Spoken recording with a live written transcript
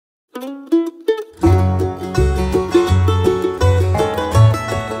Now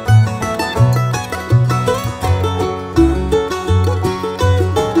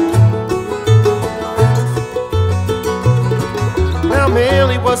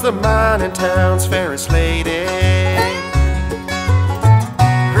Millie was the mining town's fairest lady.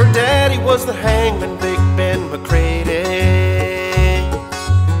 Her daddy was the hangman, Big Ben McCready.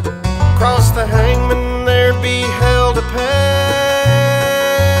 Across the hangman there be hell to pay.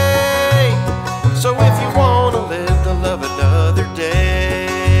 So if you want to live to love another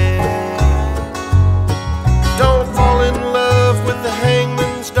day, don't fall in love with the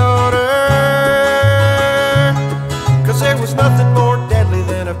hangman's daughter, 'cause there was nothing more deadly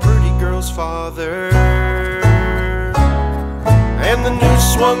than a pretty girl's father. And the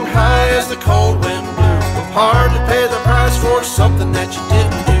noose swung high as the cold wind blew. Hard to pay the price for something that you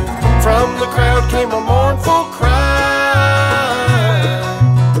didn't do. From the crowd came a mournful cry.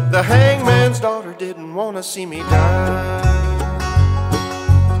 The hangman's daughter didn't want to see me die.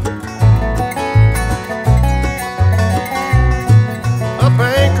 A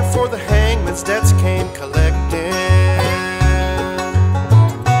banker for the hangman's debts came collecting.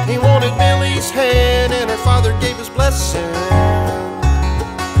 He wanted Millie's hand and her father gave his blessing.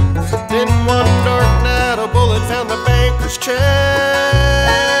 Then one dark night a bullet found the banker's chest.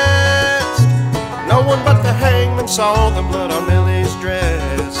 No one but the hangman saw the blood on Millie's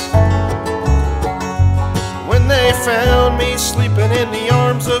dress. When they found me sleeping in the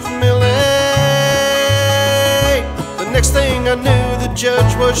arms of Millie, the next thing I knew the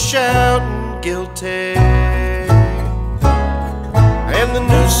judge was shouting guilty. And the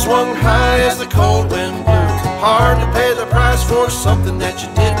noose swung high as the cold wind blew. Hard to pay the price for something that you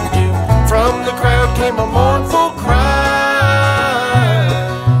didn't do. From the crowd came a mournful cry.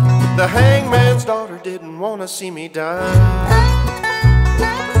 The hangman's daughter didn't want to see me die.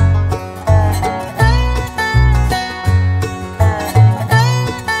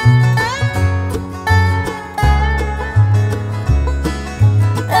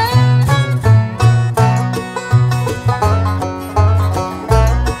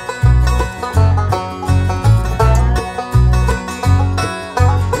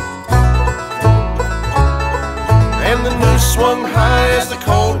 And the noose swung high as the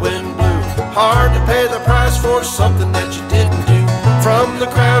cold wind blew. Hard to pay the price for something that you didn't do. From the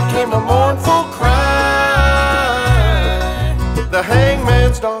crowd came a mournful cry. The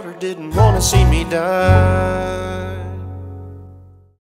hangman's daughter didn't want to see me die.